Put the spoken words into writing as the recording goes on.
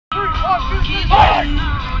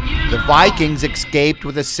The Vikings escaped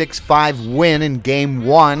with a 6-5 win in Game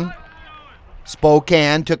 1.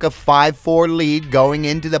 Spokane took a 5-4 lead going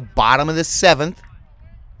into the bottom of the 7th.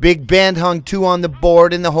 Big Bend hung 2 on the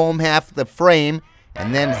board in the home half of the frame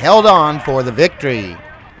and then held on for the victory.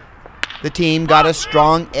 The team got a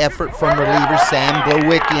strong effort from relievers Sam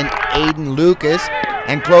Glowicki and Aiden Lucas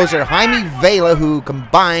and closer Jaime Vela, who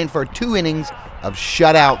combined for 2 innings of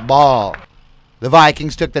shutout ball. The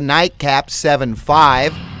Vikings took the nightcap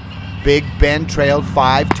 7-5. Big Bend trailed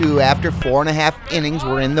 5-2 after 4.5 innings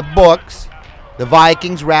were in the books. The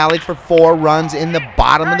Vikings rallied for 4 runs in the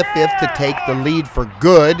bottom of the 5th to take the lead for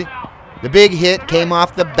good. The big hit came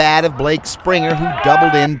off the bat of Blake Springer, who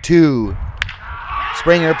doubled in 2.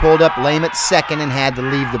 Springer pulled up lame at second and had to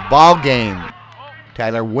leave the ball game.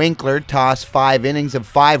 Tyler Winkler tossed 5 innings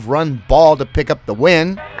of 5-run ball to pick up the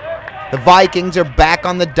win. The Vikings are back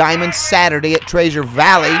on the diamond Saturday at Treasure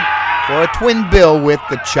Valley for a twin bill with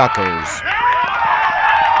the Chuckers.